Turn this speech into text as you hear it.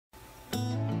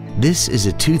This is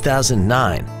a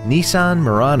 2009 Nissan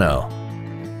Murano.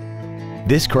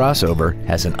 This crossover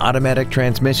has an automatic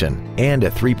transmission and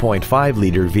a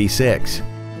 3.5-liter V6.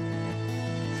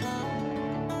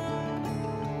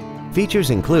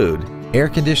 Features include air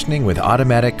conditioning with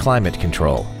automatic climate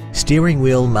control, steering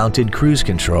wheel mounted cruise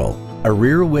control, a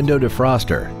rear window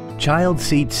defroster, child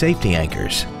seat safety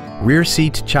anchors, rear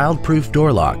seat child-proof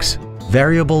door locks,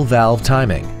 variable valve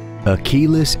timing, a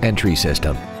keyless entry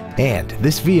system, and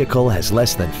this vehicle has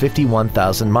less than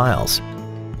 51,000 miles.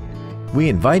 We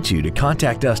invite you to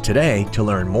contact us today to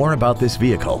learn more about this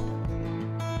vehicle.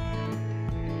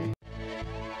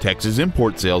 Texas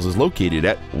Import Sales is located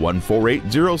at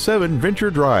 14807 Venture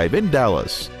Drive in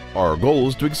Dallas. Our goal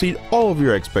is to exceed all of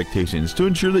your expectations to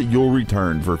ensure that you'll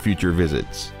return for future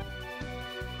visits.